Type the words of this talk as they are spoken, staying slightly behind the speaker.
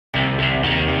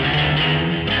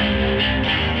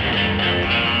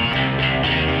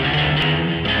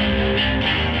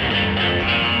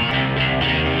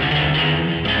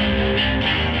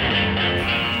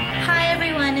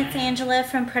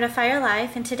Prettify Your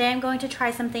Life, and today I'm going to try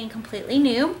something completely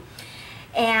new.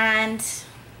 And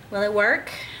will it work?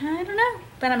 I don't know,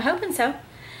 but I'm hoping so.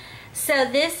 So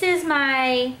this is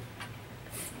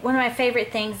one of my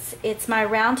favorite things. It's my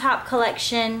Round Top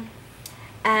Collection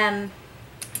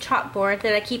chalkboard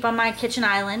that I keep on my kitchen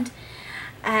island.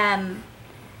 I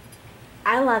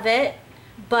love it,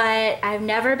 but I've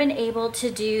never been able to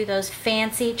do those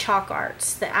fancy chalk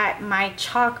arts. My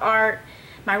chalk art,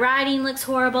 my writing looks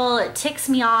horrible, it ticks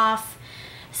me off.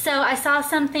 So I saw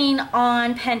something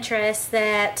on Pinterest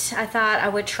that I thought I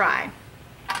would try.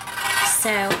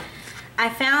 So I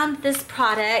found this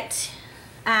product.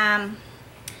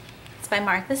 It's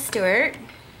by Stewart,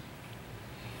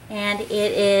 and it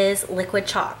is liquid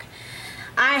chalk.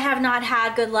 I have not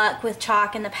had good luck with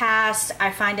chalk in the past.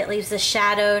 I find it leaves a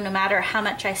shadow no matter how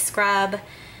much I scrub.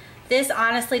 This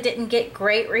honestly didn't get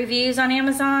great reviews on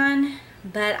Amazon,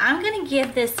 but I'm gonna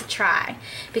give this a try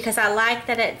because I like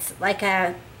that it's like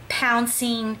a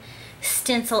pouncing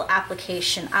stencil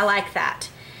application. I like that.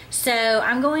 So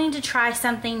I'm going to try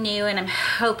something new, and I'm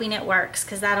hoping it works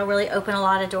because that'll really open a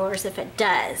lot of doors if it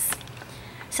does.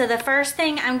 So the first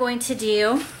thing I'm going to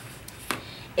do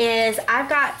is I've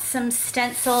got some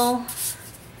stencil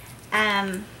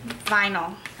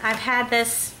vinyl. I've had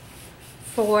this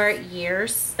for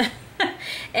years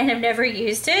and I've never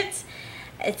used it.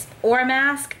 It's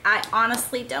Mask. I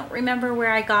honestly don't remember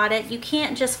where I got it. You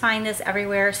can't just find this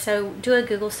everywhere, so do a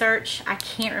Google search. I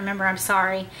can't remember, I'm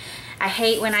sorry. I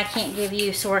hate when I can't give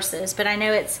you sources, but I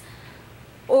know it's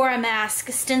Mask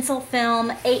Stencil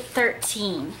Film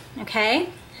 813, okay?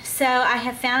 So I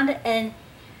have found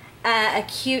a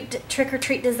cute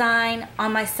trick-or-treat design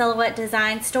on my Silhouette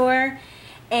Design store,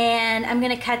 and I'm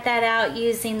going to cut that out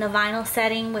using the vinyl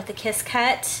setting with a kiss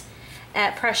cut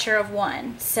at pressure of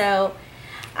 1. So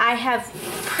I have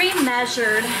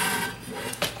pre-measured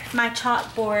my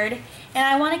chalkboard, and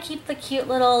I want to keep the cute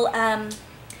little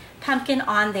pumpkin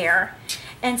on there.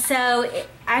 And so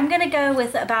I'm going to go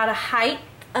with about a height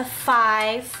of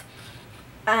 5,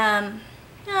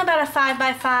 about a 5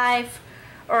 by 5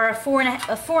 or a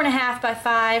 4.5 by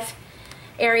 5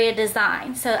 area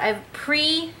design. So I've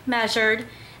pre-measured,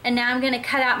 and now I'm going to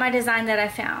cut out my design that I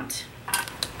found.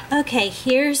 Okay,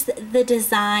 here's the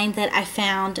design that I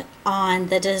found on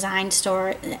the design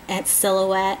store at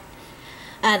Silhouette,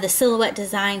 the Silhouette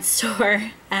Design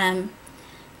Store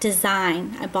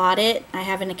design. I bought it. I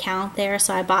have an account there,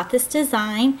 so I bought this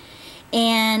design,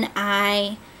 and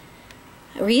I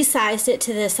resized it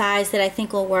to the size that I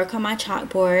think will work on my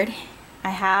chalkboard.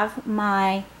 I have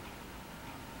my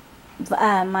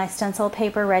my stencil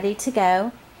paper ready to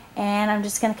go, and I'm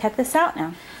just going to cut this out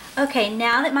now. Okay,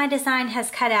 now that my design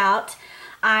has cut out,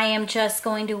 I am just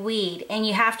going to weed, and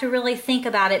you have to really think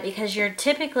about it because you're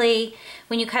typically,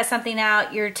 when you cut something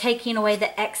out, you're taking away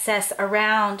the excess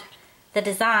around the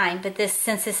design, but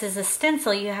since this is a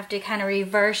stencil, you have to kind of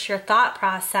reverse your thought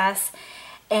process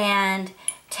and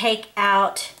take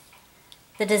out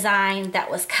the design that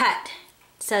was cut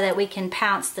so that we can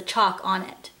pounce the chalk on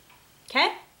it.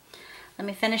 Okay? Let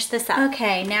me finish this up.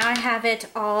 Okay, now I have it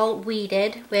all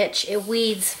weeded, which it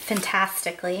weeds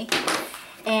fantastically.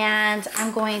 And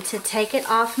I'm going to take it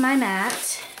off my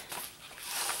mat.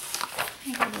 I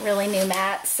have a really new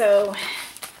mat, so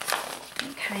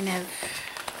I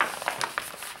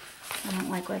don't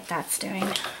like what that's doing.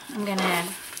 I'm going to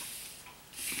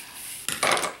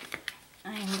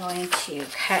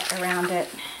cut around it.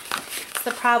 It's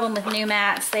the problem with new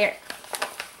mats. They're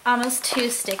almost too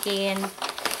sticky, and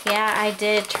yeah, I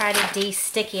did try to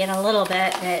de-sticky it a little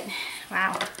bit, but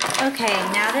wow. Okay,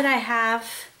 now that I have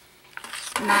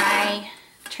my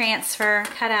transfer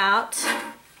cut out,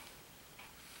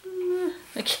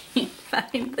 I can't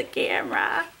find the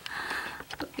camera.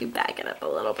 Let me back it up a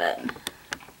little bit.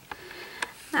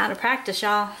 Out of practice,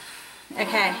 y'all.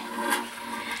 Okay,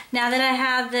 now that I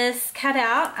have this cut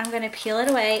out, I'm going to peel it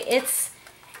away. It's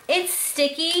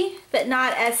sticky, but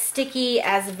not as sticky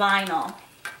as vinyl.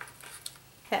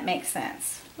 That makes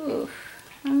sense. Ooh,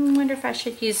 I wonder if I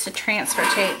should use the transfer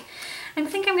tape. I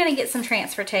think I'm gonna get some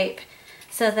transfer tape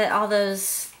so that all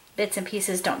those bits and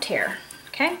pieces don't tear.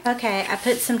 Okay? Okay, I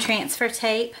put some transfer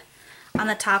tape on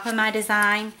the top of my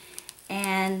design,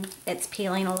 and it's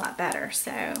peeling a lot better.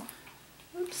 So,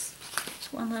 oops,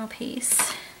 just one little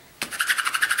piece.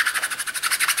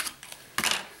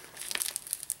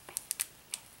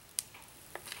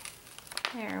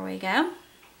 There we go.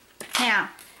 Now,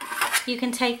 you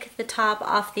can take the top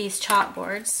off these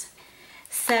chalkboards.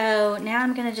 So now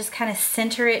I'm going to just kind of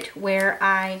center it where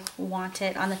I want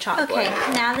it on the chalkboard. Okay,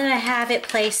 now that I have it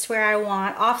placed where I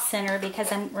want, off center,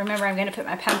 because remember I'm going to put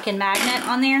my pumpkin magnet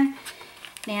on there,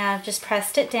 Now I've just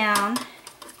pressed it down,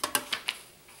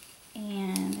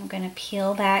 and I'm going to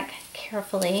peel back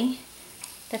carefully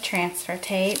the transfer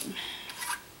tape.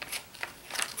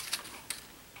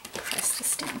 Press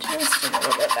this down just a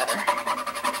little bit better.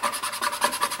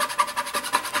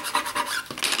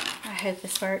 I hope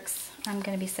this works. I'm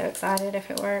going to be so excited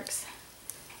if it works.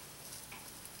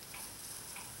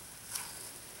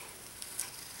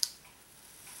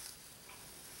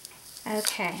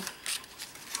 Okay,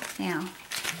 now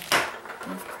I'm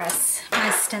going to press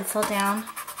my stencil down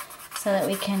so that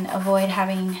we can avoid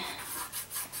having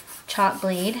chalk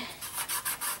bleed.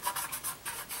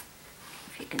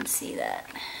 If you can see that.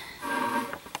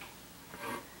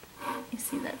 You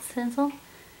see that stencil?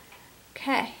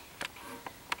 Okay.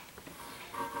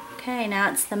 Okay, now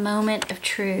it's the moment of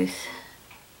truth.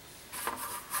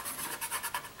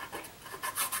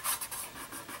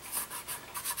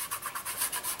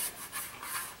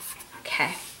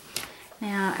 Okay,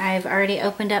 now I've already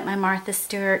opened up my Martha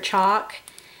Stewart chalk.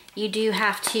 You do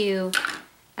have to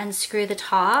unscrew the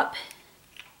top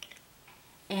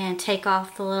and take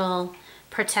off the little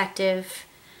protective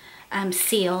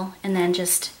seal, and then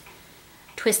just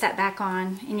twist that back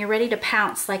on, and you're ready to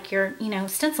pounce like you're, you know,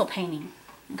 stencil painting.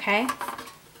 Okay,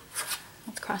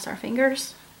 let's cross our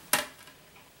fingers.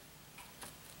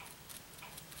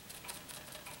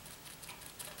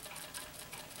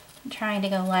 I'm trying to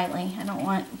go lightly. I don't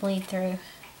want bleed through.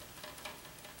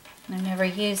 And I've never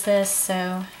used this,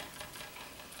 so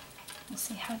we'll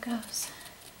see how it goes.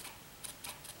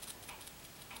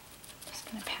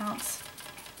 Just gonna pounce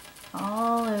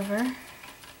all over.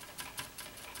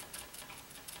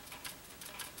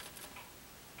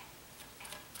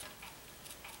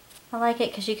 I like it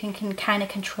because you can kind of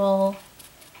control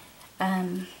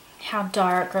how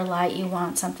dark or light you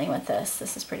want something with this.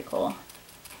 This is pretty cool.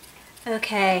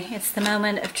 Okay, it's the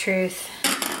moment of truth.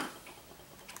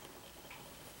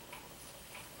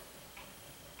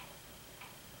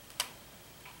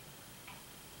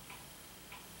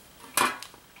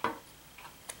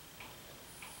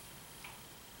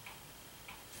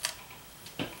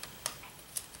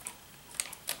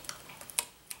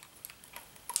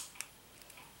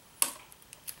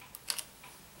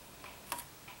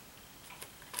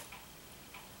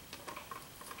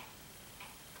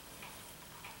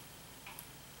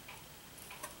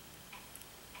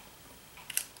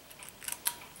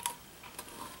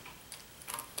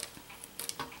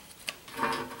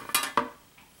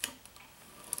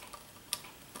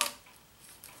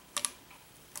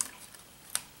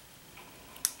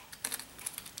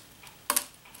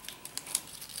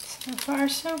 So far,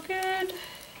 so good.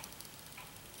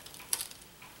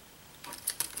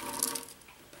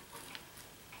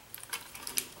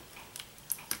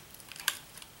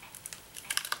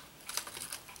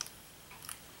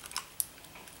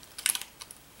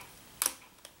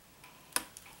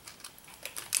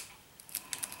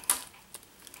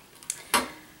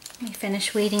 Let me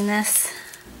finish weeding this.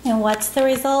 And what's the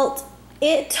result?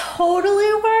 It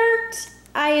totally worked.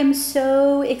 I am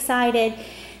so excited.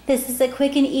 This is a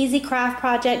quick and easy craft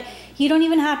project. You don't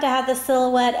even have to have the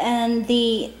silhouette and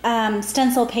the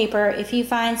stencil paper. If you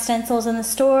find stencils in the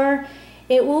store,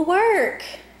 it will work.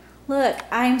 Look,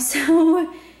 I'm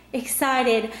so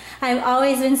excited. I've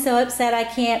always been so upset I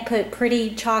can't put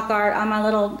pretty chalk art on my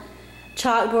little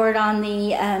chalkboard on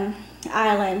the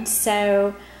island.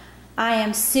 So I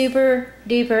am super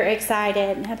duper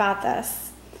excited about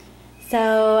this.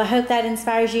 So I hope that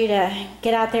inspires you to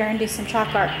get out there and do some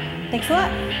chalk art. Thanks a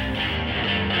lot.